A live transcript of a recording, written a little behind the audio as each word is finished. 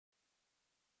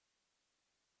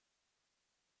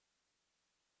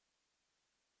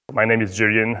My name is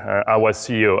Julien. I was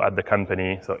CEO at the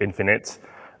company, so Infinit,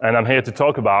 and I'm here to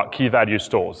talk about key value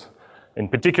stores. In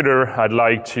particular, I'd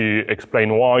like to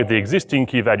explain why the existing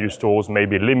key value stores may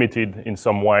be limited in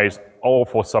some ways or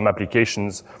for some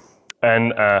applications,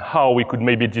 and how we could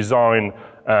maybe design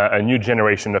a new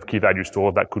generation of key value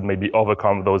store that could maybe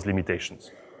overcome those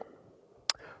limitations.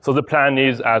 So the plan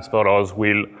is as follows.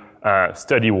 We'll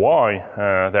study why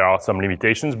there are some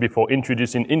limitations before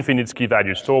introducing Infinit's key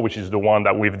value store, which is the one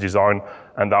that we've designed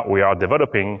and that we are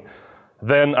developing.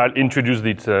 Then I'll introduce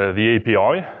the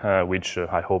API, which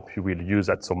I hope you will use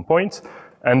at some point.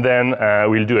 And then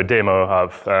we'll do a demo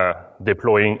of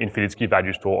deploying Infinit's key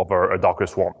value store over a Docker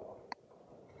swarm.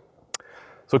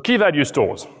 So key value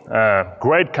stores,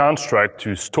 great construct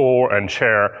to store and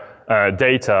share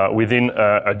data within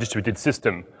a distributed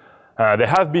system. They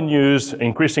have been used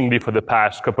increasingly for the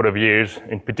past couple of years,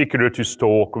 in particular to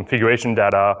store configuration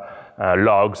data,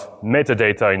 logs,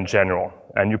 metadata in general.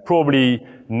 And you probably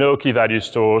know key value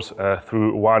stores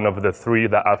through one of the three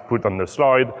that I've put on the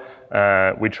slide,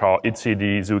 which are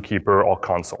etcd, Zookeeper, or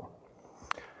Console.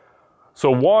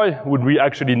 So why would we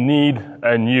actually need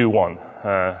a new one?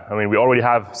 We already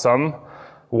have some.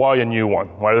 Why a new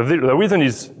one? Well, the reason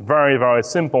is very, very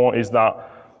simple, is that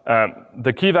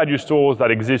the key value stores that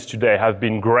exist today have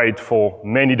been great for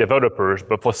many developers,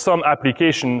 but for some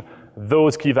applications,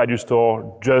 those key value stores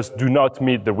just do not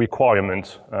meet the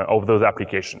requirements of those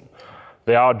applications.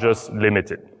 They are just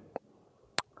limited.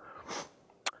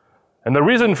 And the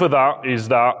reason for that is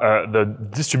that the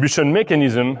distribution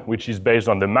mechanism, which is based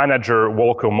on the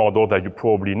manager-worker model that you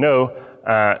probably know,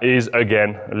 is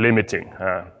again limiting.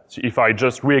 So if I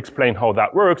just re-explain how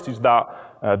that works, is that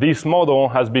this model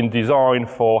has been designed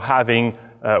for having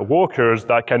workers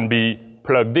that can be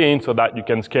plugged in so that you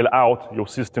can scale out your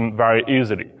system very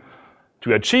easily.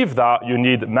 To achieve that, you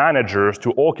need managers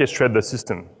to orchestrate the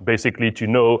system, basically to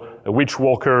know which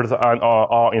workers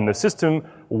are in the system,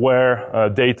 where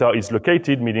data is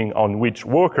located, meaning on which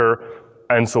worker,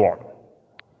 and so on.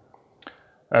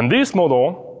 And this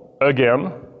model,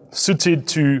 again, suited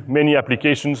to many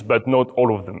applications, but not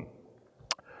all of them.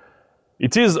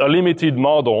 It is a limited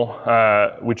model,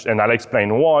 and I'll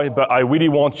explain why, but I really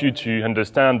want you to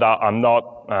understand that I'm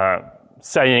not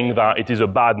saying that it is a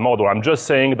bad model. I'm just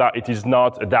saying that it is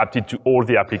not adapted to all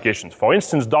the applications. For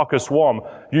instance, Docker Swarm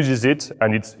uses it,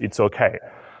 and it's okay.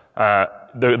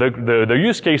 The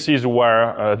use cases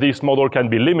where this model can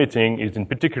be limiting is in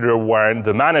particular when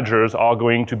the managers are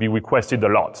going to be requested a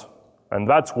lot. And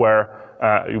that's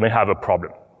where you may have a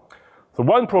problem. So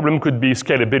one problem could be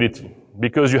scalability,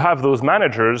 because you have those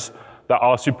managers that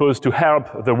are supposed to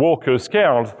help the workers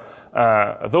scale.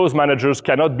 Those managers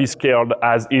cannot be scaled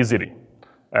as easily.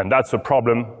 And that's a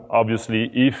problem, obviously,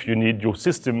 if you need your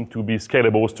system to be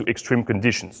scalable to extreme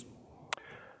conditions.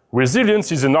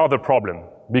 Resilience is another problem,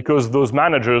 because those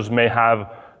managers may have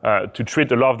to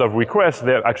treat a lot of requests.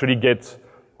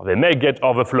 They may get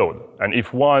overflowed. And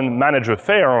if one manager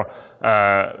fails,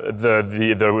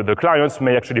 the clients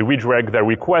may actually redirect their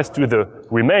request to the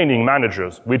remaining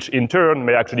managers, which in turn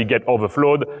may actually get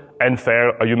overflowed and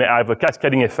fail, or you may have a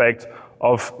cascading effect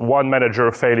of one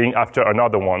manager failing after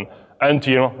another one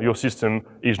until your system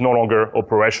is no longer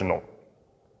operational.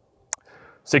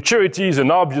 Security is an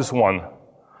obvious one.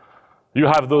 You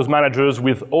have those managers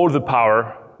with all the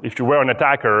power. If you were an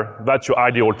attacker, that's your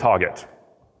ideal target.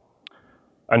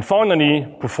 And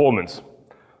finally, performance.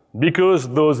 Because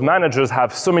those managers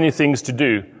have so many things to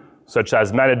do, such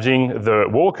as managing the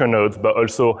worker nodes, but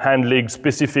also handling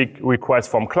specific requests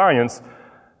from clients,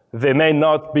 they may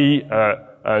not be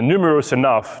numerous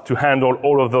enough to handle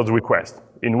all of those requests,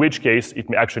 in which case it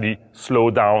may actually slow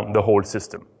down the whole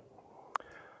system.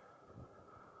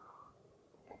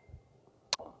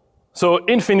 So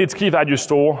Infinit's key value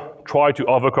store try to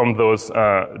overcome those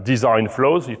design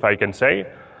flaws, if I can say,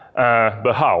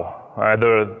 but how?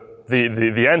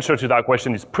 The answer to that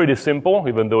question is pretty simple,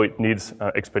 even though it needs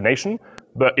explanation,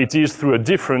 but it is through a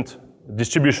different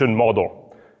distribution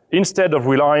model. Instead of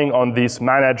relying on this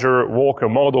manager-worker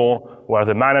model, where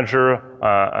the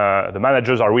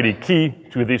managers are really key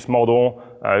to this model,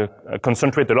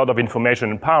 concentrate a lot of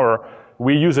information and power,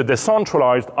 we use a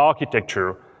decentralized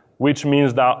architecture, which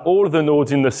means that all the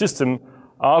nodes in the system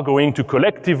are going to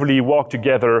collectively work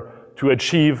together to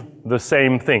achieve the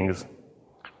same things.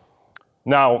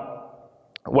 Now,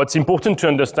 what's important to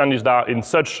understand is that in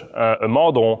such a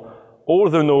model, all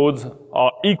the nodes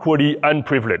are equally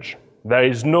unprivileged. There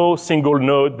is no single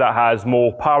node that has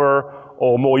more power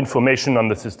or more information on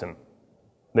the system.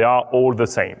 They are all the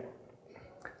same.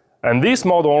 And this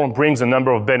model brings a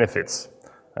number of benefits,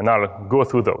 and I'll go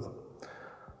through those.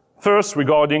 First,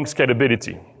 regarding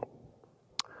scalability.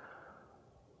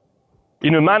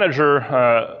 In a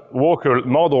manager worker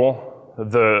model,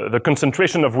 the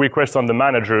concentration of requests on the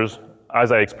managers,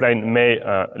 as I explained, may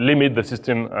limit the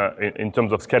system in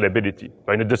terms of scalability.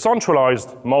 But in a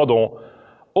decentralized model,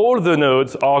 all the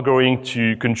nodes are going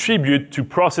to contribute to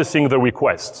processing the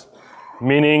requests,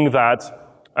 meaning that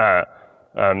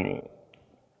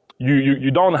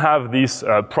you don't have this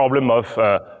problem of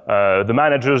the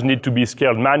managers need to be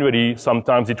scaled manually.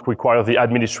 Sometimes it requires the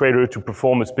administrator to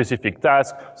perform a specific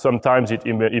task. Sometimes it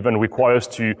even requires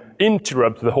to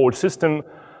interrupt the whole system.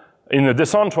 In a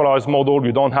decentralized model,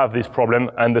 you don't have this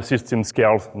problem, and the system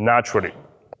scales naturally.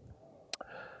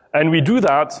 And we do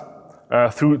that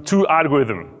through two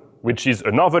algorithms, which is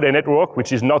an overlay network,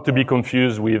 which is not to be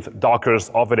confused with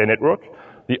Docker's overlay network.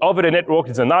 The overlay network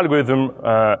is an algorithm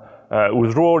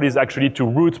whose role is actually to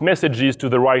route messages to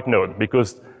the right node,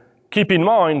 because keep in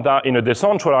mind that in a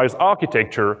decentralized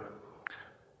architecture,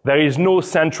 there is no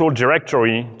central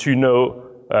directory to know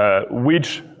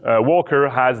which worker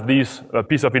has this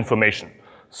piece of information.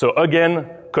 So again,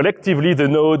 collectively, the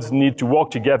nodes need to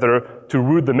work together to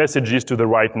route the messages to the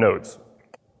right nodes.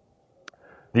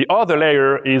 The other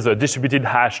layer is a distributed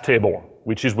hash table,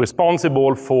 which is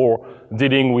responsible for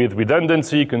dealing with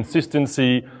redundancy,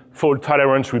 consistency, fault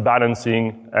tolerance,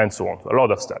 rebalancing, and so on. A lot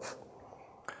of stuff.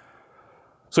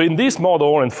 So in this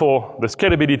model, and for the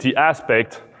scalability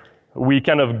aspect, we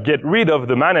kind of get rid of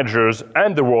the managers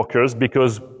and the workers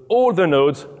because all the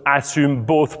nodes assume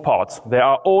both parts. They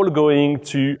are all going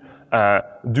to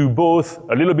do both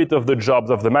a little bit of the jobs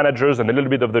of the managers and a little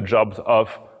bit of the jobs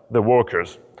of the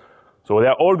workers. So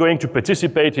they're all going to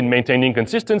participate in maintaining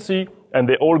consistency, and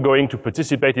they're all going to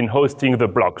participate in hosting the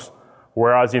blocks.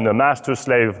 Whereas in the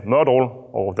master-slave model,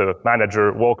 or the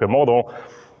manager-worker model,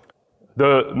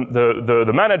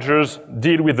 the managers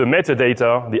deal with the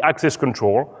metadata, the access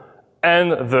control,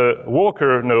 and the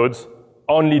worker nodes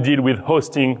only deal with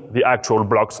hosting the actual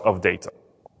blocks of data.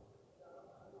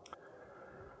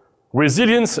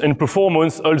 Resilience and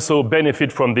performance also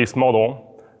benefit from this model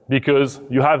because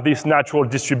you have this natural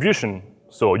distribution.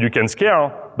 So you can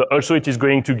scale, but also it is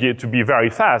going to get to be very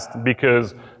fast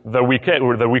because the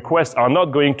requests are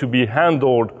not going to be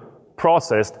handled,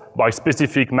 processed by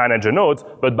specific manager nodes,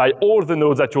 but by all the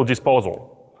nodes at your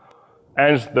disposal.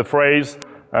 Hence the phrase,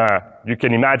 you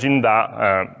can imagine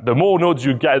that the more nodes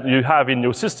you have in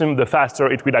your system, the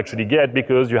faster it will actually get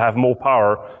because you have more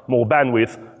power, more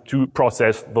bandwidth to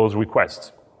process those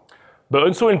requests. But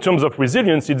also in terms of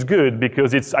resilience, it's good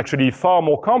because it's actually far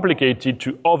more complicated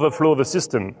to overflow the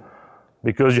system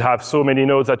because you have so many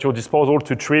nodes at your disposal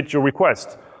to treat your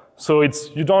request. So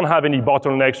you don't have any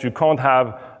bottlenecks, you can't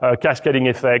have cascading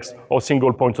effects or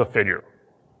single points of failure.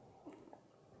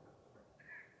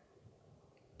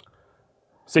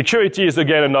 Security is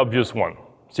again an obvious one.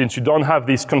 Since you don't have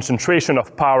this concentration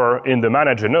of power in the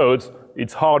manager nodes,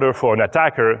 it's harder for an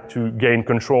attacker to gain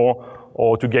control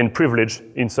or to gain privilege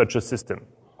in such a system.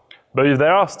 But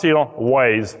there are still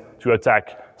ways to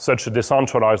attack such a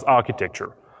decentralized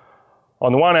architecture.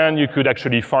 On one hand, you could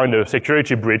actually find a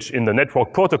security breach in the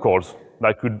network protocols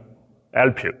that could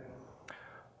help you.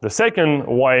 The second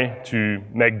way to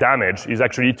make damage is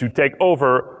actually to take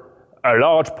over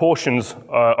large portions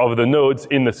of the nodes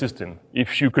in the system.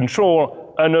 If you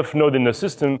control enough nodes in the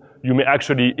system, you may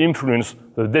actually influence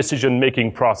the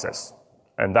decision-making process,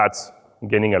 and that's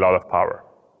gaining a lot of power.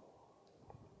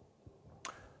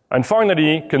 And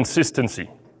finally, consistency.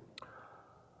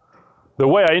 The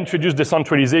way I introduced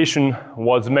decentralization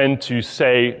was meant to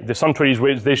say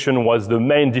decentralization was the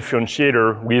main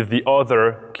differentiator with the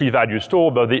other key value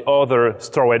store, but the other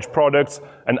storage products,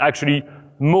 and actually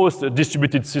most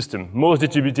distributed systems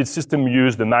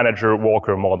use the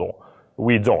manager-worker model.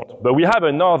 We don't. But we have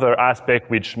another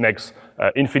aspect which makes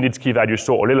Infinit's key value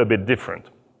store a little bit different.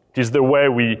 It is the way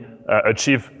we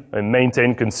achieve and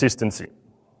maintain consistency.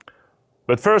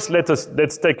 But first, let's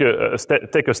take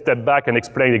a step back and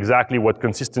explain exactly what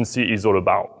consistency is all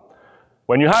about.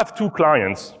 When you have two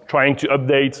clients trying to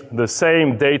update the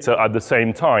same data at the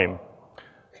same time,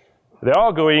 they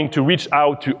are going to reach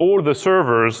out to all the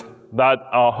servers that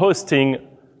are hosting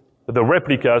the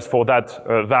replicas for that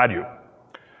value.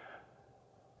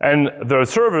 And the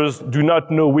servers do not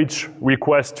know which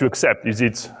request to accept. Is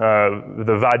it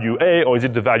the value A or is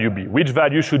it the value B? Which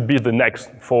value should be the next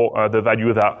for the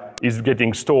value that is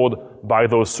getting stored by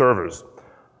those servers?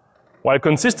 While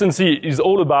consistency is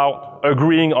all about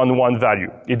agreeing on one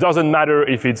value. It doesn't matter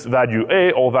if it's value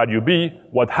A or value B.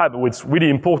 What's really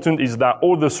important is that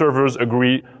all the servers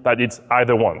agree that it's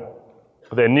either one.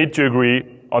 They need to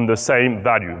agree on the same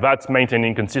value. That's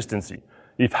maintaining consistency.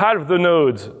 If half the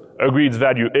nodes agree it's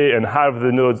value A and half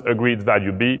the nodes agree it's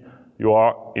value B, you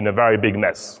are in a very big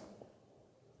mess.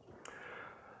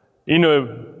 In a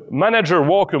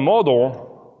manager-worker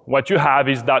model, what you have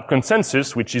is that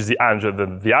consensus, which is the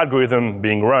algorithm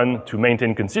being run to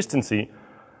maintain consistency.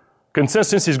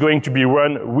 Consensus is going to be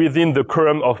run within the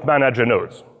quorum of manager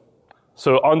nodes.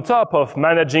 So on top of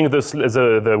managing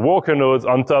the worker nodes,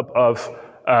 on top of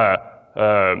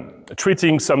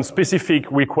treating some specific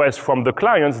requests from the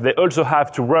clients, they also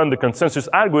have to run the consensus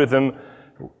algorithm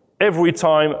every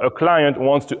time a client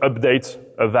wants to update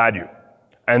a value.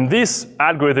 And this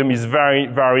algorithm is very,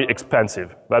 very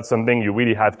expensive. That's something you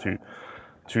really have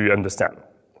to understand.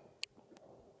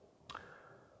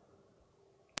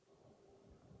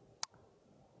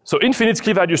 So Infinit's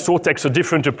key value store takes a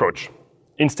different approach.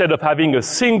 Instead of having a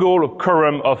single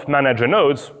quorum of manager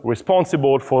nodes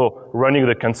responsible for running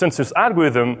the consensus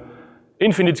algorithm,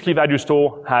 Infinit's key value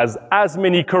store has as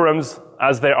many quorums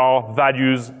as there are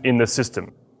values in the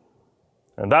system.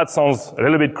 And that sounds a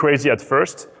little bit crazy at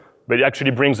first, but it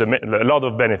actually brings a lot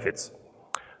of benefits.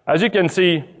 As you can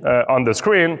see on the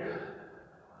screen,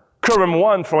 quorum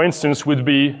 1, for instance, would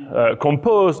be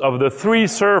composed of the 3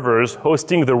 servers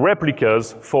hosting the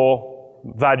replicas for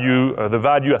the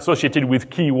value associated with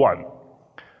key 1.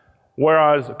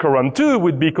 Whereas quorum 2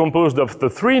 would be composed of the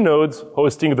 3 nodes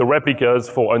hosting the replicas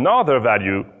for another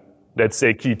value, let's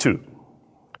say key 2.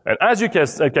 And as you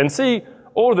can see,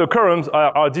 all the quorums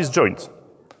are disjoint,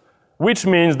 which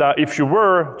means that if you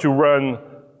were to run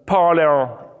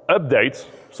parallel updates,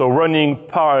 so running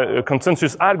a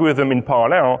consensus algorithm in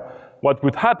parallel, what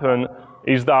would happen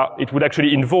is that it would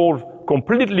actually involve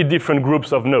completely different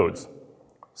groups of nodes.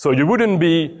 So you wouldn't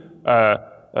be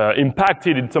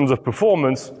impacted in terms of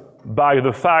performance by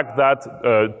the fact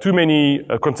that too many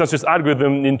consensus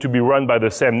algorithms need to be run by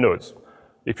the same nodes.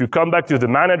 If you come back to the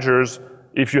managers,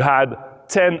 if you had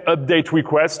 10 update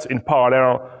requests in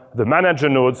parallel, the manager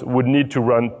nodes would need to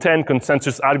run 10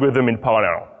 consensus algorithms in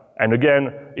parallel. And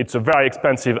again, it's a very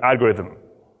expensive algorithm.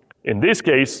 In this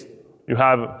case, you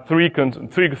have three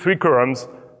quorums,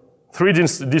 3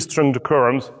 distinct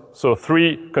quorums, so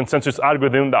 3 consensus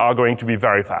algorithms that are going to be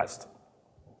very fast.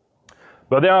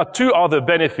 But there are 2 other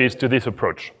benefits to this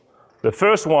approach. The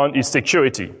first one is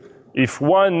security. If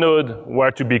one node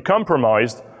were to be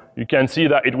compromised, you can see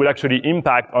that it would actually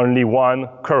impact only 1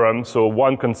 quorum, so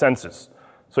 1 consensus.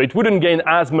 So it wouldn't gain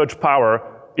as much power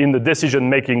in the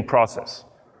decision-making process.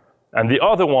 And the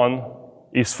other one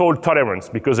is fault tolerance,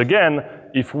 because again,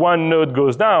 if one node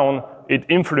goes down, it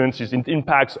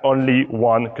impacts only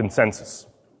 1 consensus.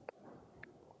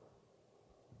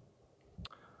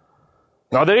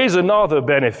 Now there is another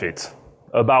benefit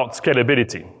about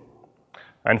scalability.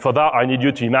 And for that, I need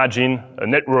you to imagine a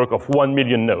network of 1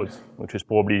 million nodes, which is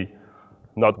probably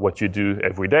not what you do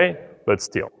every day, but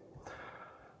still.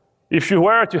 If you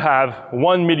were to have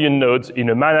 1 million nodes in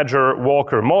a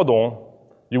manager-worker model,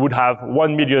 you would have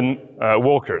 1 million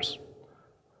workers.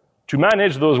 To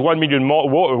manage those 1 million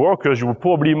workers, you would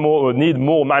probably need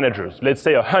more managers. Let's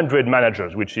say 100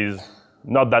 managers, which is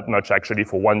not that much actually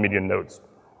for 1 million nodes.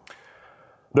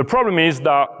 The problem is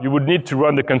that you would need to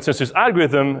run the consensus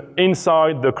algorithm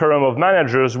inside the quorum of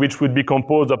managers, which would be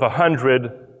composed of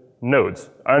 100 nodes,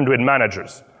 100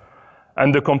 managers.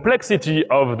 And the complexity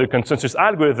of the consensus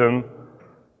algorithm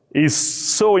is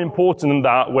so important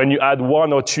that when you add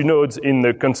 1 or 2 nodes in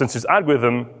the consensus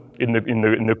algorithm, in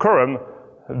the quorum,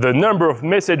 the number of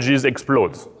messages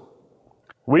explodes.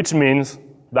 Which means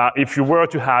that if you were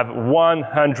to have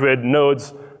 100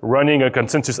 nodes running a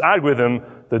consensus algorithm,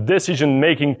 the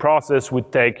decision-making process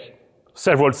would take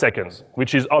several seconds,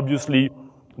 which is obviously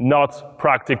not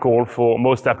practical for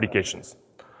most applications.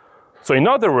 So in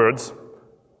other words,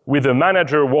 with a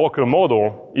manager-worker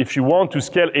model, if you want to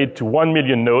scale it to 1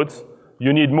 million nodes,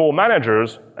 you need more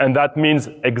managers, and that means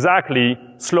exactly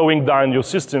slowing down your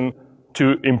system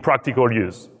to impractical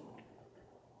use.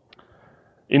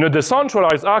 In a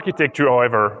decentralized architecture,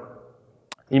 however,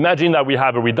 imagine that we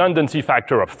have a redundancy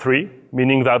factor of 3,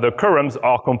 meaning that the quorums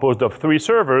are composed of 3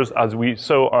 servers, as we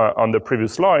saw on the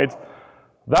previous slide.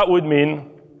 That would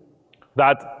mean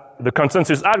that the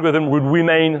consensus algorithm would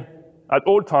remain at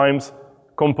all times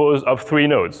composed of 3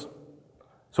 nodes.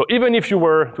 So even if you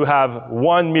were to have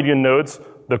 1 million nodes,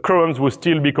 the quorums would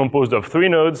still be composed of 3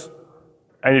 nodes,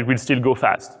 and it will still go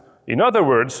fast. In other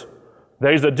words,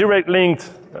 there is a direct link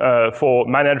for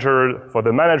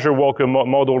the manager-worker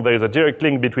model. There is a direct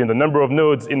link between the number of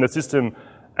nodes in the system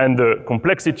and the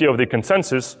complexity of the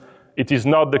consensus. It is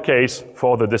not the case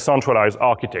for the decentralized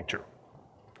architecture.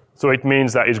 So it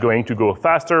means that it's going to go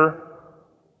faster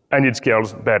and it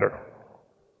scales better.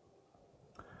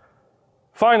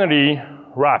 Finally,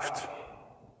 Raft.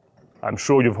 I'm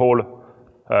sure you've all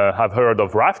have heard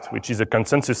of Raft, which is a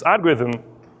consensus algorithm.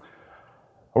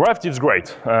 Raft is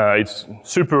great. It's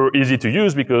super easy to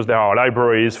use because there are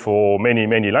libraries for many,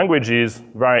 many languages,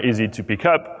 very easy to pick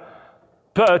up,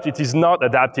 but it is not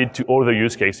adapted to all the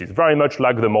use cases, very much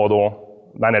like the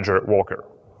model manager worker.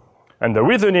 And the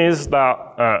reason is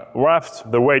that Raft,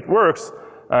 the way it works,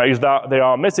 is that there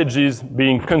are messages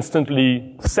being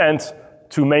constantly sent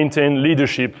to maintain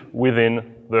leadership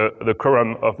within the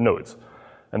quorum of nodes.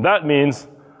 And that means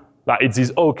that it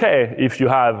is okay if you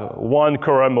have one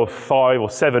quorum of 5 or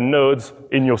 7 nodes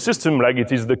in your system, like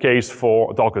it is the case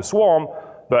for Docker Swarm,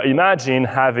 but imagine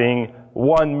having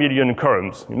 1 million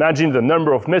quorums. Imagine the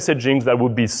number of messagings that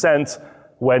would be sent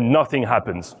when nothing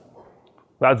happens.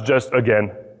 That's just,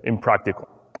 again, impractical.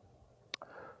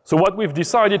 So what we've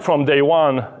decided from day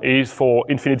one is for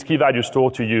Infinite Key Value Store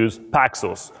to use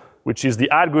Paxos, which is the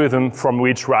algorithm from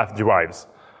which Raft derives.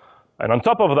 And on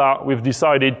top of that, we've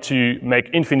decided to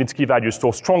make Infinite Key Value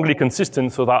Store strongly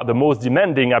consistent so that the most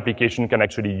demanding application can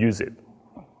actually use it.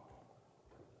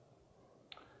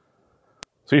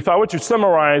 So if I were to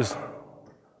summarize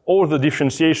all the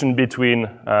differentiation between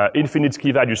Infinite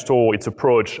Key Value Store, its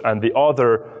approach, and the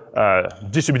other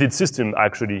distributed system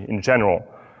actually in general,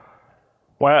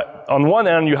 well, on one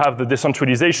end you have the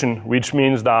decentralization, which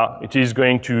means that it is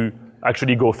going to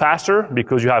actually go faster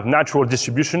because you have natural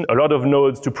distribution, a lot of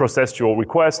nodes to process your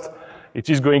request. It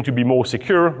is going to be more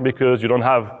secure because you don't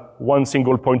have one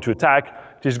single point to attack.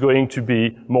 It is going to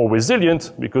be more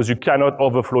resilient because you cannot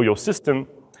overflow your system.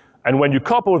 And when you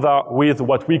couple that with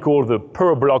what we call the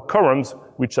per block quorums,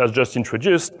 which I just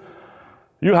introduced,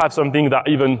 you have something that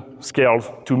even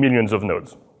scales to millions of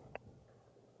nodes.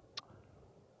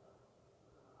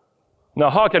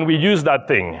 Now, how can we use that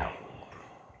thing?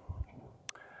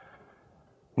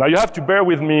 Now, you have to bear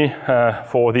with me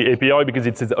for the API because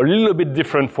it's a little bit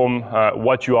different from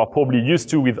what you are probably used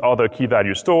to with other key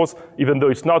value stores. Even though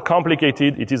it's not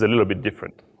complicated, it is a little bit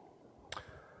different.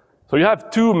 So you have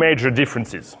two major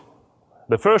differences.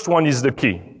 The first one is the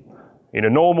key. In a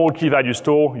normal key value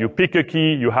store, you pick a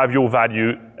key, you have your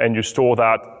value, and you store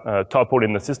that tuple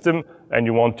in the system, and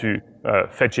you want to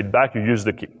fetch it back, you use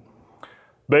the key.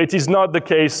 But it is not the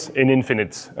case in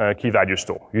Infinite Key Value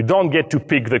Store. You don't get to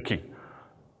pick the key.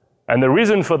 And the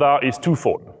reason for that is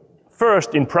twofold.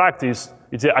 First, in practice,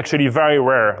 it's actually very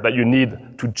rare that you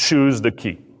need to choose the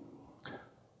key.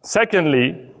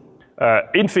 Secondly,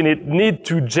 Infinite need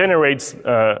to generate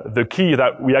the key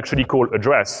that we actually call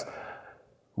address.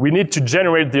 We need to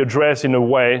generate the address in a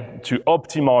way to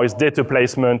optimize data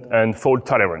placement and fault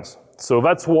tolerance. So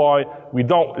that's why we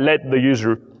don't let the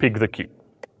user pick the key.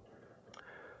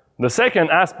 The second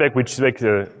aspect which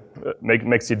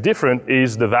makes it different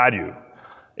is the value.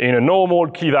 In a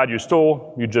normal key value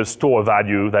store, you just store a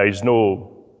value. There is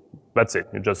no, that's it.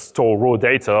 You just store raw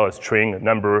data, a string, a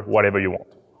number, whatever you want.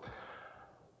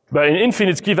 But in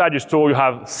Infinite Key Value Store, you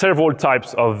have several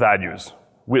types of values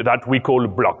that we call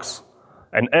blocks.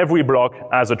 And every block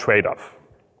has a trade-off.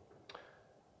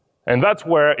 And that's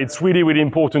where it's really, really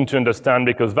important to understand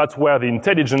because that's where the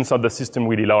intelligence of the system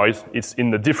really lies. It's in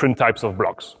the different types of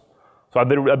blocks. So at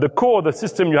the core of the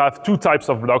system, you have two types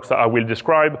of blocks that I will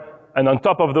describe. And on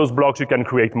top of those blocks, you can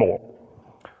create more.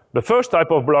 The first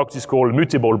type of blocks is called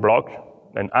mutable block.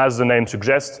 And as the name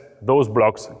suggests, those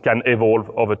blocks can evolve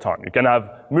over time. You can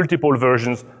have multiple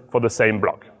versions for the same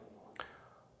block.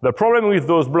 The problem with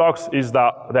those blocks is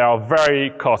that they are very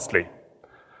costly.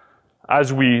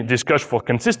 As we discussed for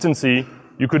consistency,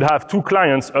 you could have two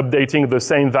clients updating the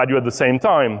same value at the same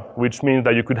time, which means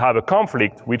that you could have a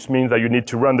conflict, which means that you need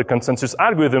to run the consensus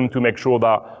algorithm to make sure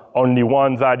that only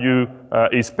one value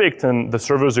is picked and the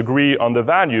servers agree on the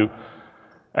value.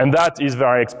 And that is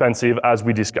very expensive, as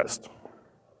we discussed.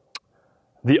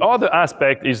 The other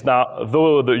aspect is that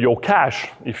though your cache,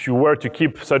 if you were to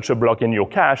keep such a block in your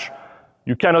cache,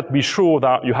 you cannot be sure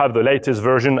that you have the latest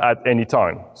version at any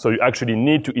time. So you actually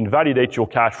need to invalidate your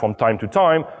cache from time to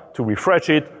time to refresh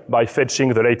it by fetching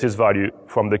the latest value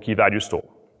from the key value store.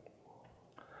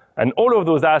 And all of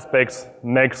those aspects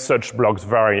make such blocks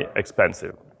very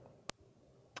expensive.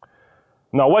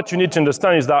 Now, what you need to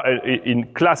understand is that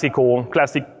in classic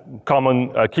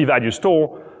common key value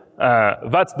store,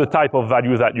 that's the type of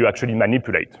value that you actually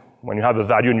manipulate. When you have a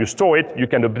value and you store it, you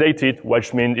can update it,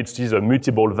 which means it is a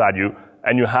mutable value,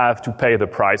 and you have to pay the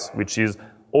price, which is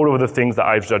all of the things that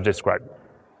I've just described.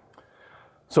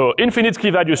 So Infinite Key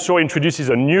Value Store introduces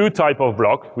a new type of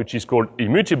block, which is called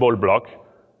immutable block.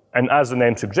 And as the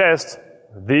name suggests,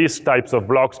 these types of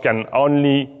blocks can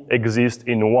only exist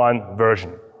in one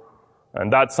version.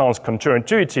 And that sounds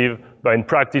counterintuitive, but in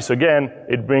practice, again,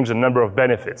 it brings a number of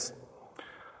benefits.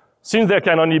 Since there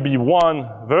can only be one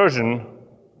version,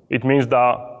 it means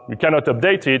that you cannot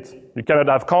update it, you cannot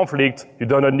have conflict, you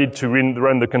do not need to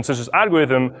run the consensus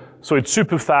algorithm, so it's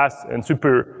super fast and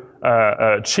super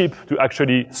cheap to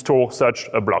actually store such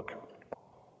a block.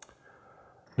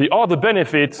 The other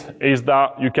benefit is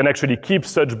that you can actually keep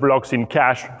such blocks in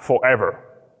cache forever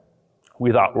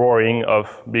without worrying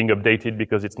of being updated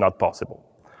because it's not possible.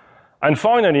 And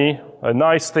finally, a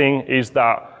nice thing is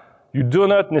that you do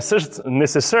not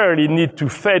necessarily need to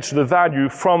fetch the value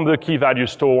from the key value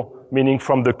store, meaning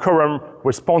from the quorum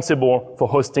responsible for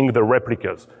hosting the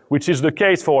replicas, which is the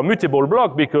case for a mutable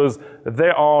block because they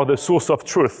are the source of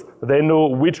truth. They know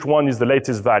which one is the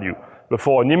latest value. But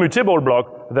for an immutable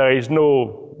block, there is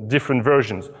no different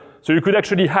versions. So you could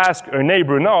actually ask a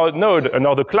neighbor node,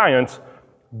 another client,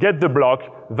 get the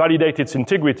block, validate its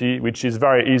integrity, which is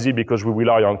very easy because we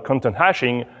rely on content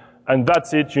hashing, and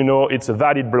that's it, you know, it's a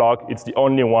valid block, it's the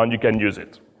only one, you can use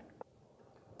it.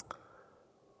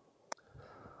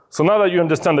 So now that you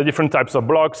understand the different types of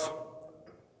blocks,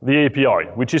 the API,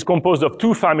 which is composed of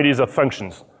two families of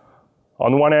functions.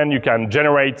 On one end, you can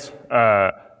generate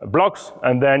blocks,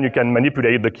 and then you can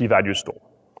manipulate the key value store.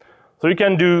 So you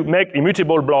can do make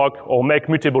immutable block or make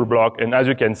mutable block, and as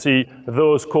you can see,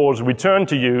 those calls return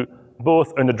to you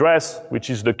both an address, which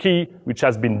is the key, which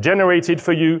has been generated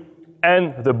for you,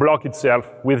 and the block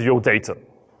itself with your data.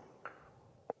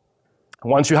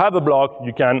 Once you have a block,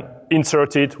 you can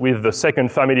insert it with the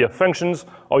second family of functions,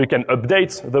 or you can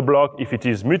update the block if it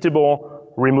is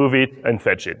mutable, remove it, and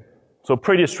fetch it. So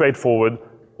pretty straightforward.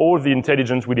 All the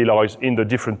intelligence really lies in the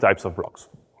different types of blocks.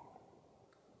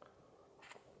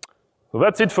 So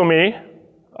that's it for me.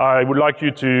 I would like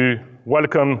you to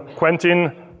welcome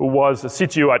Quentin, who was the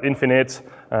CTO at Infinit,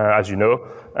 as you know,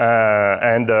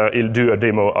 and he'll do a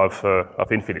demo of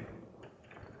Infinit.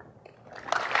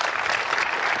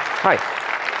 Hi.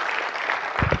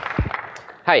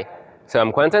 Hi, so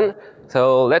I'm Quentin.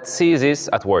 So let's see this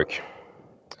at work.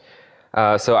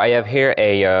 So I have here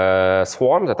a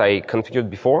swarm that I configured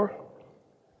before.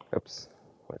 Oops,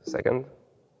 wait a second.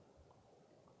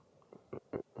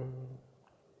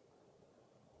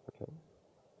 Okay.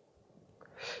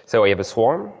 So I have a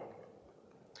swarm.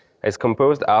 It's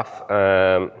composed of,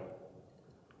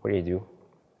 what do you do?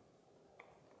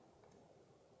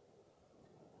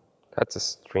 That's a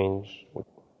strange,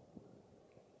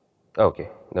 okay,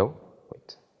 no,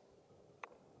 wait.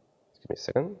 Give me a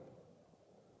second.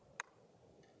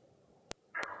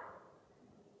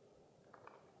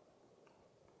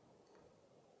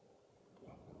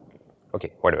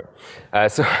 Okay, whatever.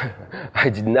 So I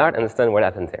did not understand what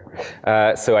happened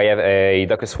there. So I have a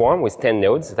Docker swarm with 10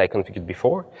 nodes that I configured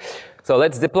before. So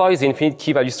let's deploy the Infinit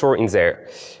key value store in there.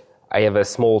 I have a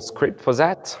small script for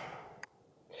that.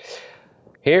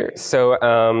 Here, so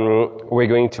we're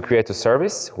going to create a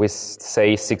service with,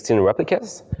 say, 16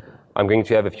 replicas. I'm going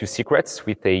to have a few secrets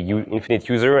with a Infinit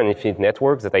user and Infinit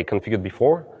network that I configured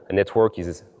before. A network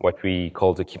is what we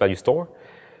call the key value store.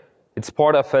 It's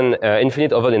part of an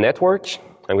Infinit over the network.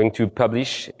 I'm going to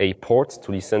publish a port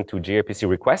to listen to gRPC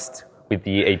requests with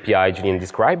the API Julien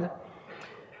described.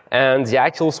 And the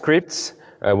actual script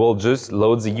will just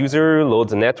load the user, load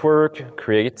the network,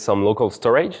 create some local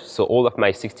storage. So all of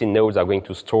my 16 nodes are going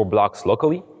to store blocks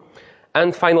locally.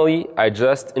 And finally, I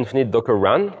just Infinit Docker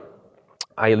run.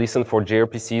 I listen for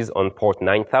gRPCs on port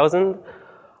 9000.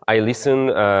 I listen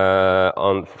for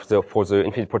the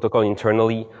Infinit protocol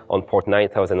internally on port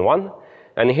 9001.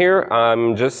 And here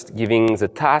I'm just giving the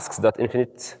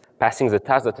tasks.infinit, passing the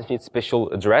task.infinit special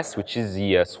address, which is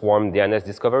the swarm DNS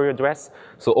discovery address.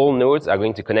 So all nodes are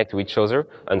going to connect to each other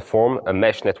and form a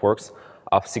mesh networks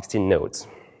of 16 nodes.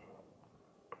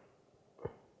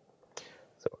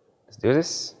 So let's do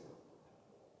this.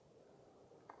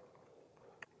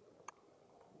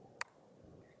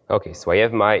 Okay, so I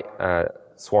have my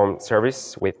swarm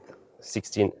service with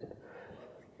 16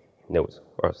 nodes,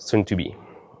 or soon to be.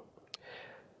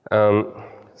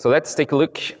 So let's take a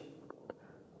look.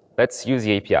 Let's use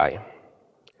the API.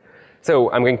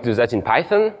 So I'm going to do that in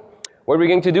Python. What we're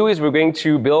going to do is we're going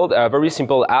to build a very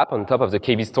simple app on top of the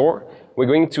KV store. We're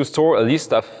going to store a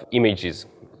list of images.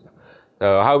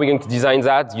 How are we going to design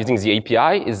that using the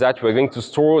API is that we're going to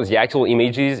store the actual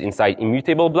images inside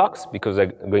immutable blocks because they're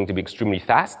going to be extremely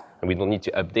fast and we don't need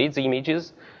to update the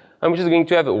images. And we're just going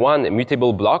to have one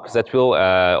immutable block that will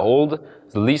hold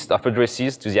the list of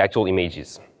addresses to the actual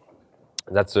images.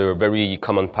 That's a very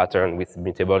common pattern with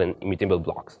mutable and immutable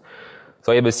blocks.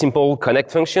 So I have a simple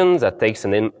connect function that takes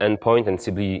an endpoint and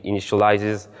simply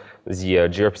initializes the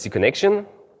gRPC connection.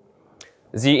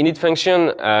 The init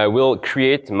function will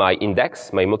create my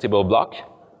index, my mutable block.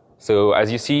 So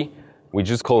as you see, we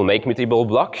just call make mutable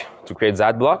block to create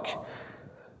that block.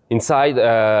 Inside,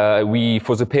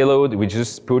 for the payload, we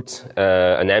just put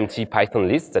an empty Python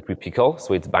list that we pickle,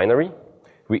 so it's binary.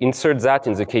 We insert that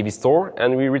in the KV store,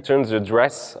 and we return the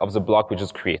address of the block we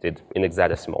just created in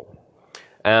hexadecimal.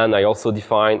 And I also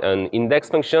define an index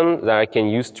function that I can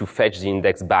use to fetch the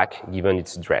index back given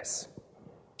its address.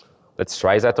 Let's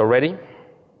try that already.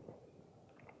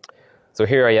 So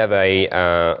here I have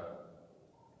a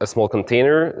small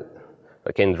container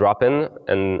that can drop in,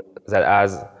 and that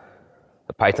has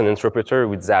a Python interpreter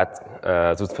with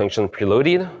those functions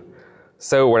preloaded.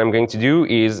 So what I'm going to do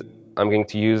is I'm going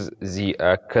to use the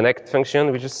connect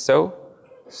function we just saw.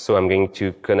 So I'm going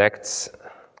to connect.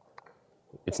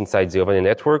 It's inside the overlay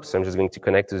network, so I'm just going to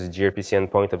connect to the gRPC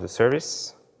endpoint of the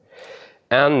service.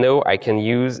 And now I can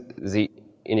use the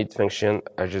init function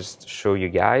I just show you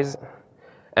guys.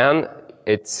 And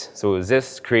so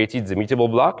this created the mutable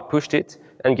block, pushed it,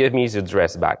 and gave me the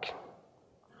address back.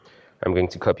 I'm going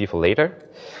to copy for later.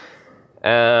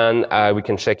 And we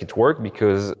can check it work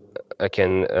because I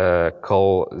can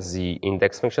call the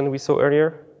index function we saw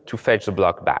earlier to fetch the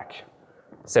block back.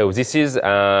 So this is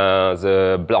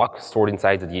the block stored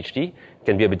inside the DHT. It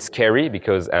can be a bit scary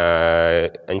because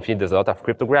Infinit does a lot of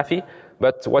cryptography.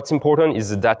 But what's important is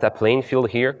the data plane field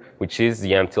here, which is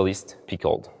the empty list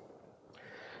pickled.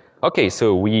 Okay,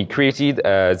 so we created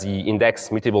the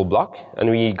index mutable block, and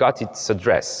we got its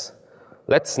address.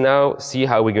 Let's now see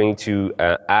how we're going to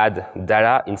add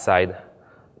data inside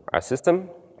our system.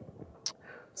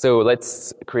 So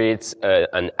let's create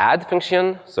an add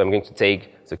function. So I'm going to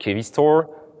take the KV store,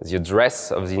 the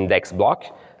address of the index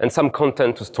block, and some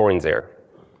content to store in there.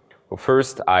 Well,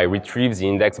 first, I retrieve the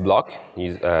index block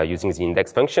using the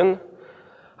index function.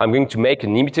 I'm going to make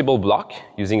an immutable block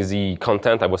using the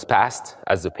content I was passed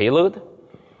as the payload.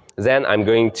 Then I'm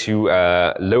going to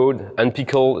load,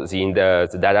 unpickle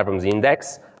the data from the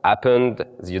index, append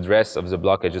the address of the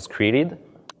block I just created,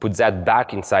 put that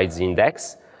back inside the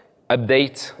index,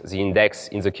 update the index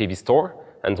in the KV store,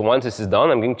 and once this is done,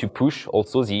 I'm going to push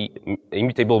also the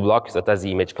immutable block that has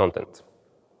the image content.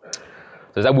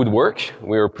 So that would work.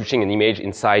 We're pushing an image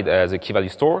inside the key value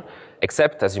store,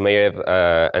 except, as you may have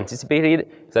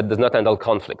anticipated, that does not handle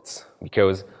conflicts,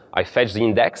 because I fetch the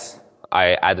index,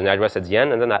 I add an address at the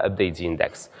end, and then I update the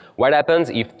index. What happens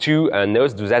if two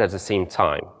nodes do that at the same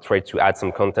time, try to add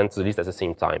some content to the list at the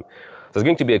same time? There's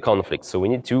going to be a conflict, so we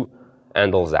need to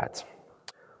handle that.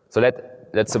 So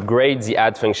let's upgrade the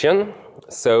add function.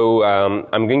 So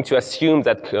I'm going to assume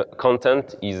that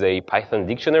content is a Python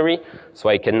dictionary, so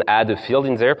I can add a field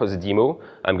in there for the demo.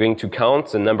 I'm going to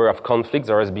count the number of conflicts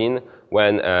there has been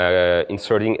when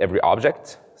inserting every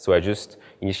object. So I just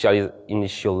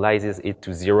initializes it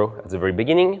to 0 at the very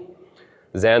beginning.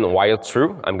 Then, while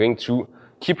true, I'm going to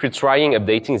keep retrying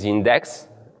updating the index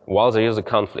while there is a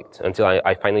conflict until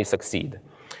I finally succeed.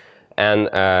 And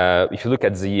if you look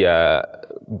at the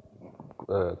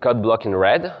code block in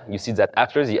red, you see that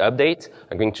after the update,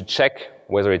 I'm going to check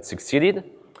whether it succeeded.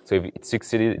 So if it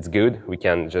succeeded, it's good. We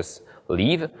can just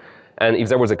leave. And if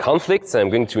there was a conflict, I'm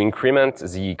going to increment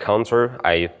the counter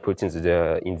I put in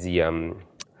the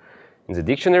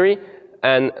dictionary.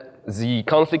 And the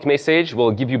conflict message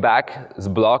will give you back the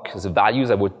block, the values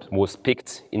that was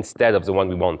picked instead of the one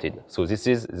we wanted. So this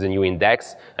is the new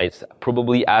index, and it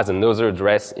probably has another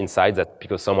address inside that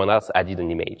because someone else added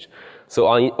an image. So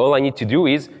all I need to do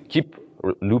is keep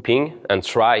looping and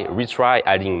retry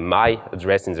adding my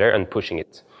address in there and pushing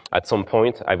it. At some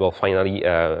point, I will finally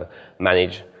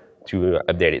manage to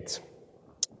update it.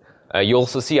 You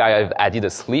also see I have added a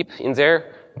sleep in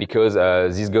there because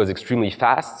this goes extremely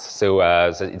fast. So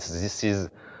this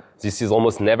is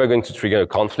almost never going to trigger a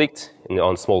conflict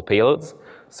on small payloads.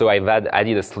 So I've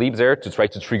added a sleep there to try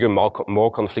to trigger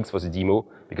more conflicts for the demo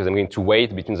because I'm going to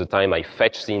wait between the time I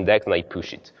fetch the index and I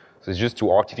push it. So it's just to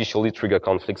artificially trigger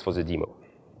conflicts for the demo.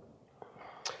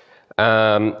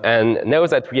 And now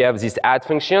that we have this add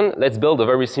function, let's build a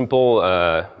very simple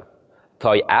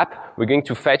toy app. We're going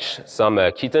to fetch some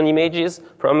kitten images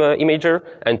from Imager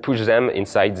and push them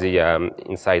inside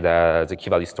the key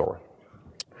value store.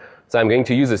 So I'm going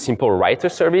to use a simple writer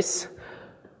service.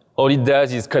 All it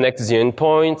does is connect to the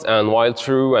endpoint, and while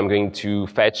true, I'm going to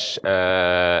fetch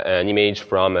an image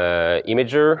from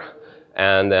Imager,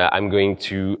 and I'm going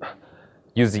to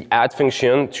use the add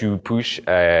function to push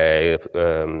a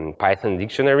Python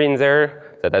dictionary in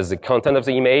there that has the content of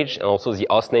the image and also the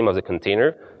host name of the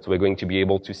container. So we're going to be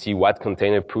able to see what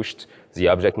container pushed the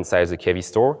object inside the KV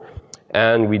store.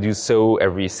 And we do so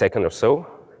every second or so,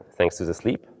 thanks to the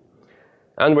sleep.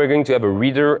 And we're going to have a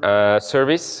reader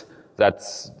service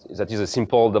that is a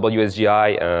simple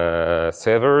WSGI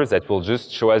server that will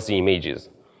just show us the images.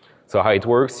 So how it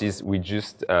works is we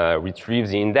just retrieve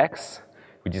the index,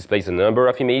 we display the number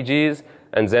of images,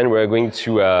 and then we're going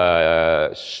to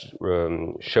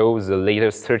show the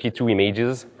latest 32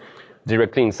 images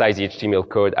directly inside the HTML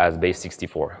code as base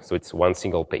 64. So it's one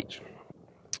single page.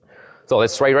 So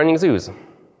let's try running those.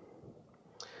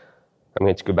 I'm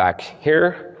going to go back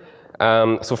here.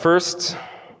 So first,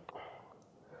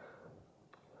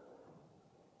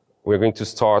 we're going to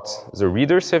start the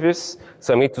reader service.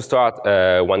 So I'm going to start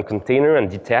one container and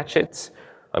detach it.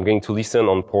 I'm going to listen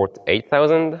on port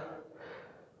 8000.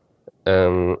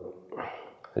 I'll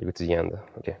go to the end.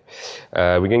 Okay.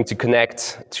 We're going to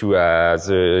connect to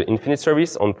the Infinit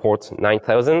service on port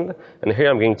 9000. And here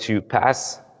I'm going to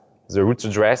pass the root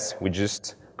address we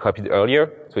just copied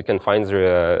earlier, so we can find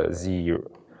the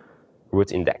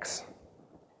root index.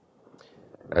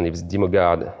 And if the demo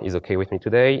guard is okay with me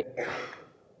today.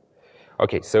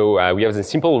 Okay, so we have the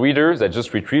simple reader that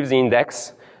just retrieves the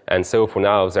index. And so for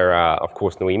now, there are, of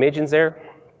course, no image in there.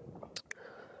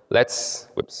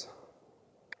 Whoops.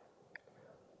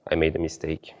 I made a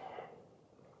mistake.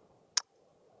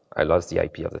 I lost the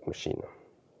IP of that machine.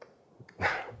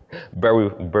 bear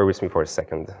with me for a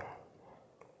second.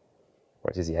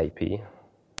 What is the IP?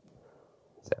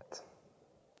 That.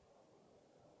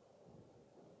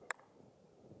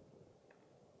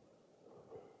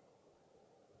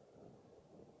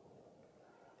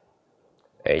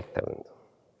 $8,000.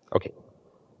 Okay,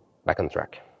 back on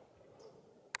track.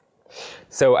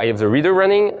 So I have the reader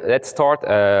running. Let's start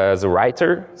the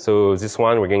writer. So this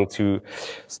one, we're going to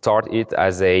start it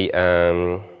as a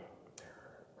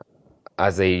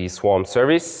swarm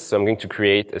service. So I'm going to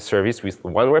create a service with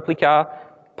one replica,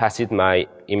 pass it my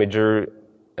imager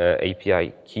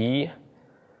API key.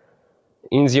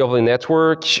 In the overlay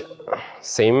network,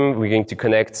 same, we're going to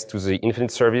connect to the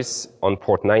Infinit service on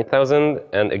port 9000.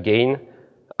 And again,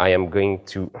 I am going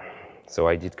to, so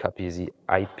I did copy the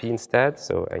IP instead.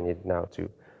 So I need now to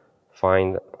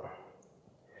find,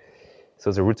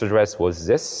 so the root address was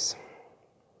this.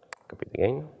 Copy it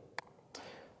again.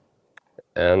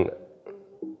 And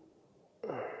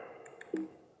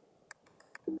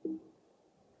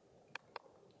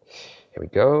here we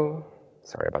go.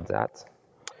 Sorry about that.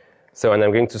 So, and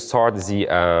I'm going to start the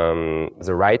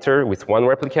writer with one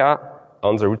replica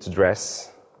on the root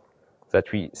address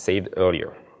that we saved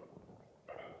earlier.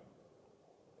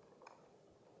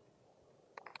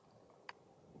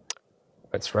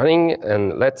 It's running,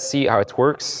 and let's see how it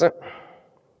works. Here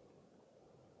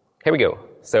we go.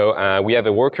 So we have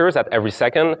a worker that every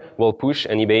second will push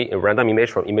a random image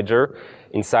from Imager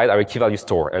inside our key value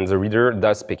store, and the reader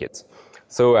does pick it.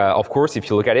 So of course, if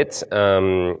you look at it,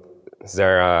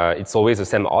 it's always the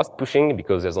same host pushing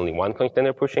because there's only one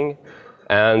container pushing,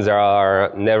 and there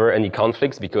are never any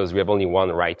conflicts because we have only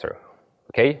one writer.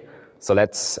 Okay, so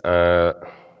let's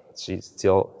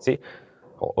still see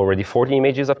already 40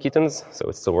 images of kittens, so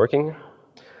it's still working.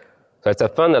 So it's a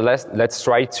fun. Let's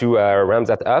try to ramp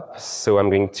that up. So I'm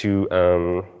going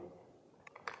to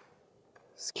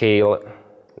scale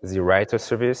the writer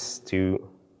service to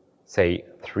say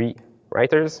 3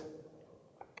 writers.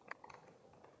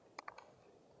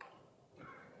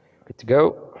 Good to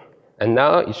go. And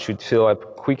now it should fill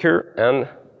up quicker, and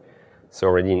so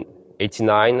already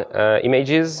 89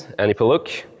 images. And if you look,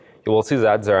 you will see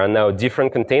that there are now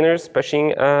different containers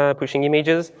pushing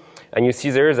images. And you see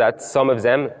there that some of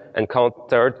them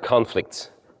encountered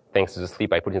conflicts, thanks to the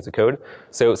sleep I put in the code.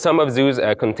 So some of those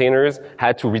containers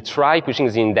had to retry pushing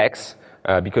the index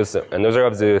because another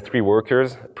of the 3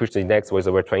 workers pushed the index while they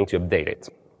were trying to update it.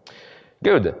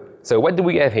 Good. So what do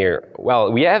we have here?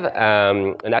 Well, we have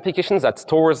an application that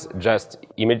stores just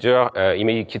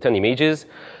kitten images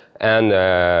and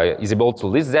is able to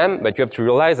list them, but you have to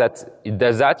realize that it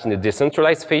does that in a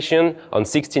decentralized fashion on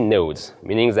 16 nodes,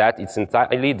 meaning that it's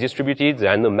entirely distributed, there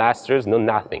are no masters, no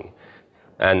nothing.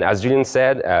 And as Julien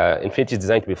said, Infinit is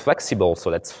designed to be flexible,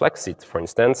 so let's flex it. For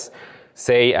instance,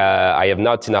 say I have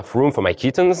not enough room for my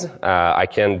kittens, I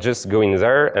can just go in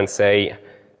there and say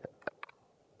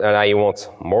that I want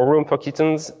more room for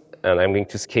kittens, and I'm going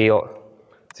to scale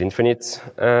the Infinit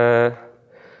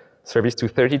service to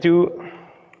 32.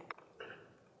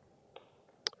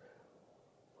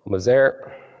 Almost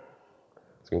there.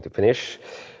 It's going to finish.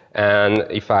 And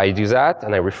if I do that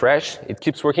and I refresh, it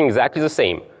keeps working exactly the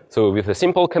same. So with a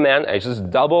simple command, I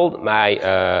just doubled my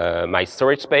my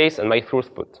storage space and my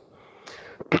throughput.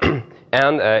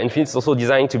 And Infinit is also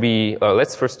designed to be,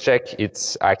 let's first check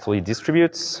it actually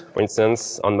distributes. For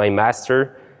instance, on my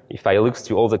master, if I look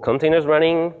to all the containers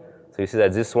running, so So you see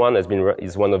that this one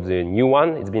is one of the new one.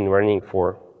 It's been running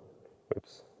for,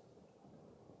 oops.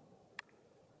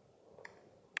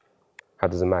 How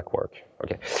does the Mac work?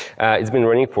 Okay. It's been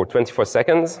running for 24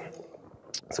 seconds.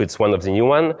 So it's one of the new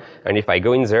one. And if I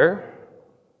go in there,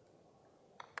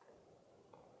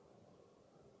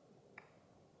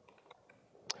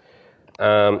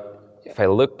 if I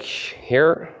look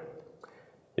here,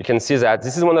 you can see that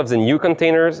this is one of the new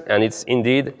containers, and it's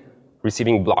indeed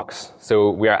receiving blocks. So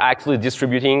we are actually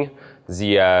distributing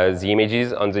the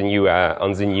images on the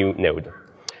new node.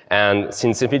 And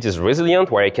since Infinit is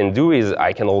resilient, what I can do is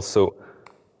I can also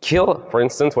kill, for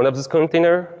instance, one of these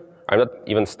containers. I'm not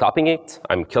even stopping it.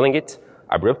 I'm killing it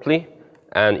abruptly.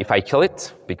 And if I kill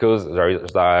it, because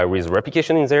there is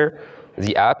replication in there,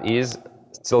 the app is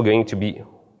still going to be.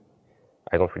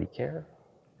 I don't really care.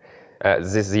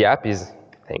 The app is.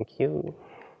 Thank you.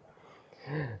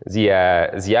 The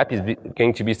app is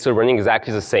going to be still running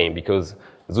exactly the same because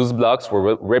those blocks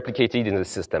were replicated in the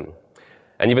system.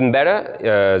 And even better,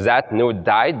 that node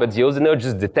died, but the other node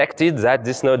just detected that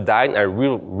this node died and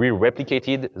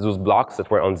re-replicated those blocks that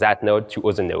were on that node to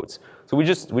other nodes. So we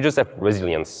just have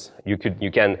resilience. You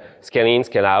can scale in,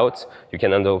 scale out. You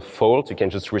can handle fault. You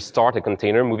can just restart a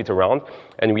container, move it around,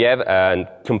 and we have a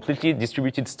completely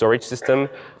distributed storage system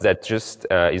that just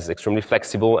is extremely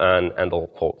flexible and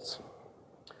handle faults.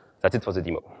 That's it for the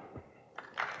demo.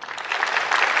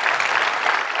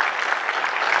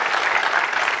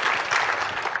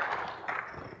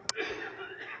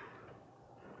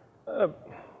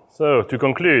 So to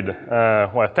conclude,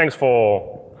 well, thanks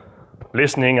for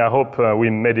listening. I hope we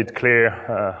made it clear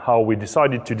how we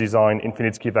decided to design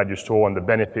Infinit's key value store and the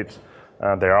benefits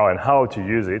there are and how to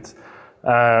use it.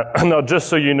 Now, just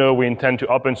so you know, we intend to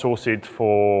open source it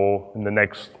in the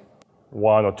next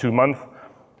 1 or 2 months.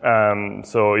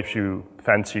 So if you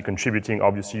fancy contributing,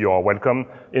 obviously you are welcome.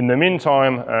 In the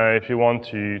meantime, if you want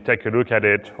to take a look at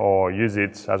it or use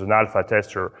it as an alpha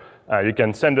tester, you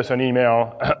can send us an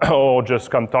email or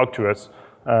just come talk to us,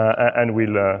 and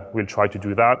we'll try to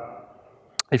do that.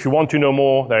 If you want to know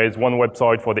more, there is one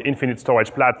website for the Infinit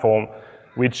storage platform,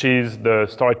 which is the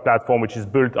storage platform which is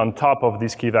built on top of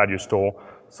this key value store.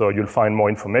 So you'll find more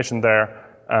information there,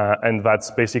 and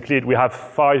that's basically it. We have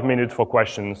 5 minutes for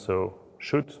questions, so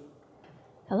shoot.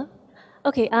 Hello?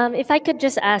 Okay, if I could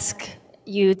just ask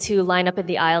you to line up in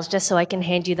the aisles just so I can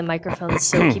hand you the microphones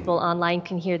so people online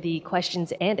can hear the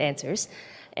questions and answers.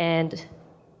 And,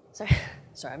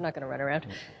 sorry, I'm not going to run around.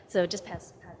 So just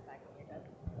pass back when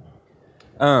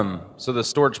you're done. So the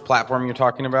storage platform you're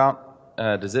talking about,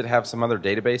 does it have some other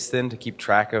database then to keep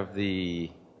track of the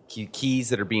keys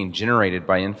that are being generated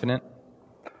by Infinit?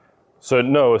 So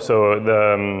no, so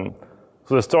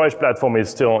the storage platform is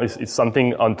still is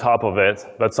something on top of it.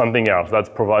 That's something else.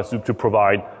 That provides to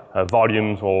provide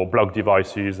volumes or block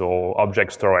devices or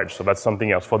object storage. So that's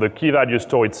something else. For the key value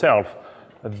store itself,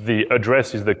 the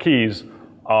addresses, the keys,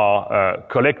 are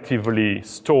collectively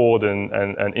stored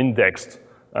and indexed.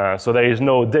 So there is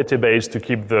no database to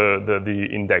keep the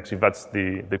index, if that's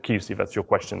the keys, if that's your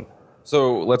question.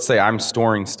 So let's say I'm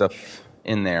storing stuff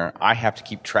in there. I have to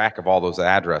keep track of all those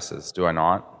addresses, do I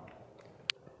not?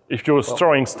 If you're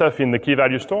storing stuff in the key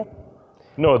value store?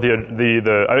 No,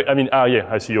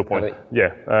 I see your point.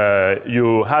 Yeah,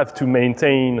 you have to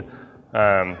maintain,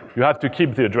 you have to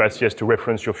keep the address, yes, to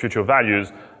reference your future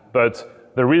values,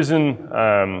 but the reason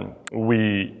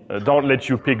we don't let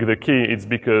you pick the key is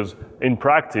because in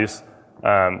practice,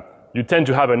 you tend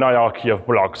to have an hierarchy of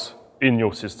blocks in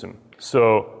your system.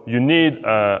 So you need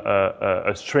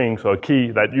a string, so a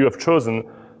key that you have chosen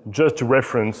just to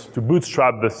reference, to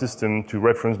bootstrap the system to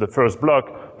reference the first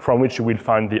block from which you will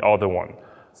find the other one.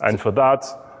 And for that...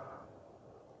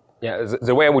 Yeah,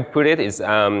 the way I would put it is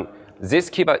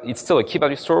this key, it's still a key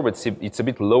value store, but it's a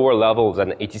bit lower level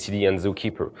than etcd and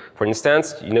Zookeeper. For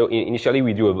instance, initially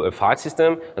we do a file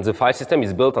system, and the file system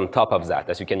is built on top of that.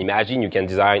 As you can imagine, you can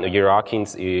design a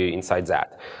hierarchy inside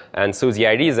that. And so the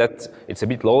idea is that it's a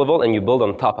bit low level, and you build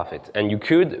on top of it. And you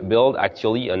could build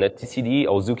actually an etcd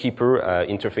or Zookeeper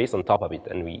interface on top of it,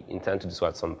 and we intend to do so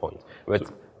at some point. But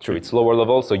true, it's lower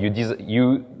level, so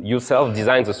you yourself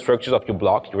design the structures of your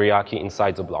block, your hierarchy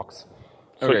inside the blocks.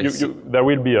 So there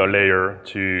will be a layer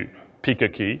to pick a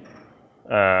key.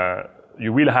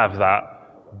 You will have that,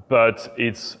 but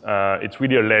it's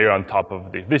really a layer on top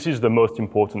of this. This is the most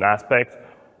important aspect.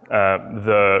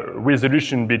 The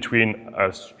resolution between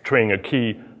a string, a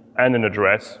key, and an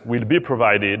address will be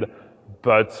provided,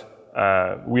 but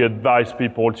we advise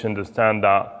people to understand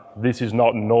that this is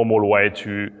not a normal way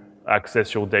to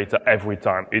access your data every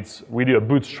time. It's really a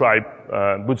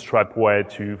bootstrap way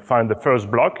to find the first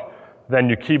block. then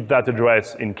you keep that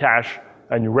address in cache,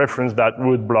 and you reference that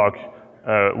root block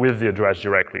with the address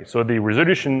directly. So the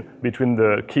resolution between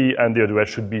the key and the address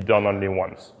should be done only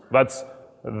once. That's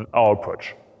our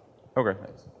approach. Okay,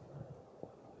 thanks.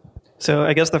 So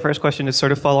I guess the first question is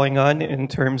sort of following on in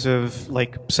terms of,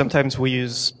 like, sometimes we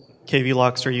use KV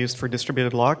locks are used for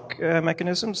distributed lock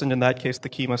mechanisms, and in that case, the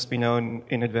key must be known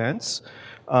in advance.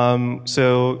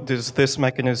 So does this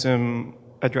mechanism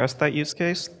address that use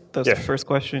case? That's the first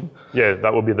question. Yeah,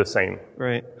 that would be the same.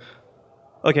 Right.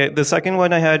 Okay, the second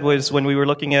one I had was when we were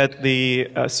looking at the,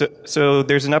 so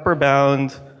there's an upper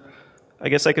bound, I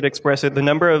guess I could express it, the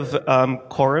number of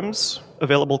quorums,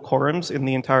 available quorums in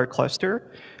the entire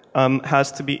cluster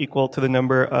has to be equal to the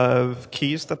number of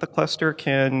keys that the cluster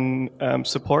can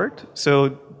support.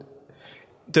 So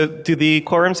do the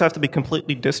quorums have to be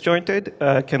completely disjointed?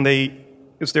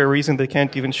 Is there a reason they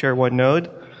can't even share one node?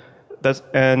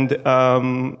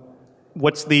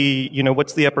 What's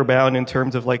the upper bound in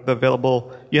terms of, like, the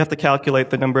available, you have to calculate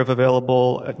the number of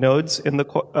available nodes in the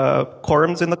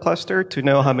quorums in the cluster to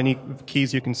know how many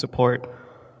keys you can support.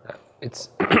 It's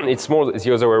more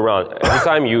the other way around. Every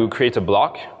time you create a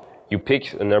block, you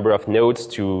pick a number of nodes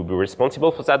to be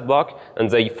responsible for that block, and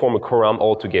they form a quorum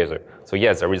all together. So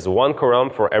yes, there is one quorum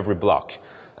for every block.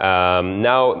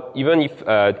 Now, even if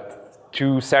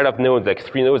two set of nodes, like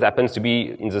 3 nodes, happens to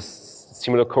be in the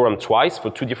similar quorum twice for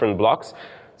 2 different blocks,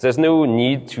 there's no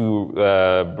need to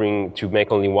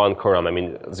make only one quorum. I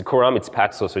mean, the quorum, it's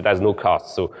packed, so it has no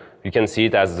cost. So you can see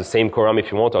it as the same quorum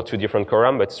if you want, or 2 different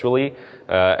quorum, but it's really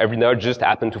every node just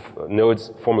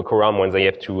nodes form a quorum when they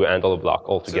have to handle a block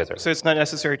all together. So it's not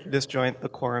necessary to disjoint the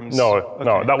quorums? No,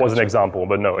 that was an example,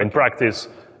 but no, in practice,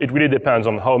 it really depends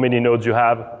on how many nodes you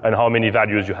have and how many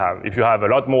values you have. If you have a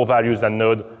lot more values than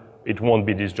node, it won't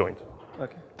be disjoint.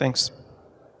 Okay, thanks.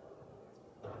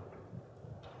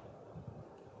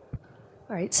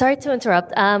 All right, sorry to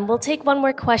interrupt. We'll take one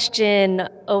more question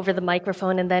over the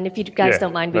microphone, and then if you guys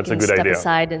don't mind, we can step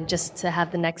aside and just to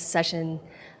have the next session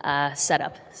set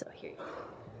up. So here you go.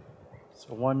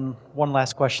 So one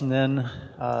last question then.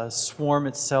 Swarm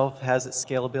itself has its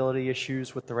scalability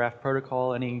issues with the Raft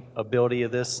protocol. Any ability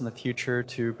of this in the future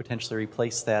to potentially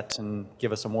replace that and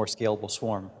give us a more scalable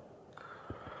Swarm?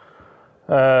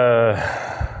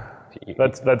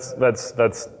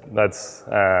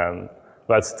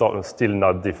 That's still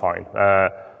not defined.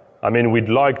 I mean, we'd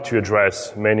like to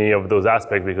address many of those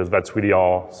aspects because that's really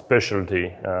our specialty,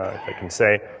 if I can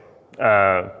say.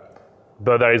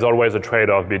 But there is always a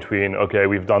trade-off between, okay,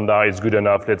 we've done that, it's good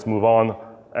enough, let's move on,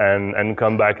 and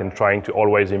come back and trying to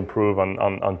always improve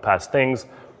on past things.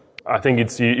 I think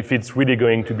if it's really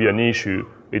going to be an issue,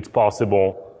 it's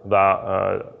possible that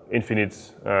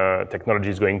Infinit technology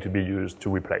is going to be used to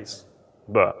replace.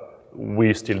 But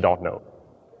we still don't know.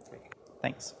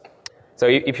 Thanks. So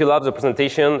if you love the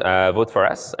presentation, vote for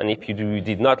us. And if you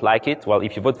did not like it, well,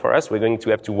 if you vote for us, we're going to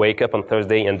have to wake up on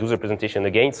Thursday and do the presentation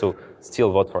again. So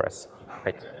still vote for us.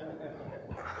 Right.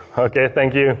 Okay,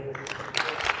 thank you.